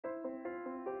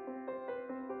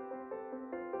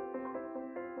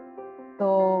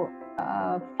So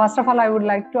first of all, I would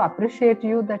like to appreciate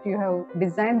you that you have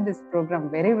designed this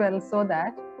program very well, so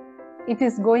that it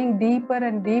is going deeper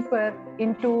and deeper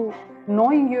into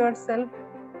knowing yourself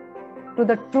to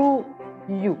the true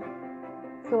you.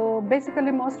 So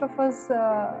basically, most of us,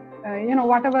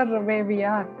 whatever way we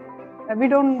are, we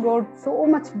don't go so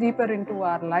much deeper into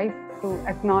our life to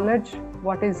acknowledge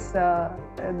what is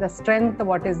the strength,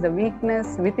 what is the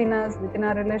weakness within us, within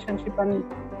our relationship, and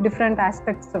different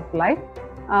aspects of life.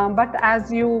 But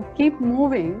as you keep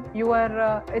moving, you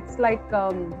are, it's like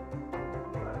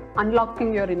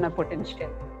unlocking your inner potential.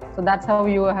 So that's how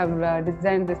you have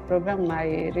designed this program.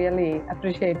 I really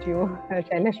appreciate you,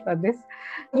 Shailesh, for this.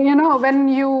 When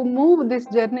you move this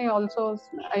journey also,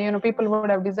 people would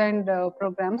have designed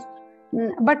programs,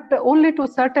 but only to a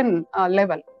certain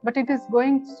level. But it is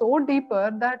going so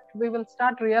deeper that we will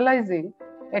start realizing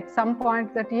at some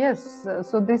point that, yes,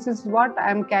 so this is what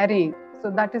I am carrying. So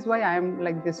that is why I am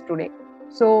like this today.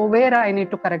 So where I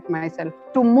need to correct myself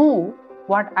to move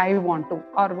what I want to,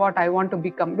 or what I want to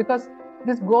become, because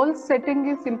this goal setting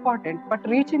is important, but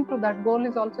reaching to that goal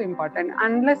is also important.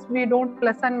 Unless we don't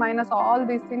plus and minus all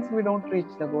these things, we don't reach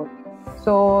the goal.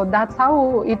 So that's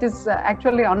how it is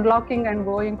actually unlocking and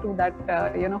going to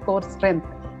that core strength.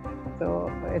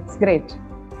 So it's great.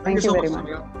 Thank you very much.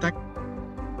 Thank you.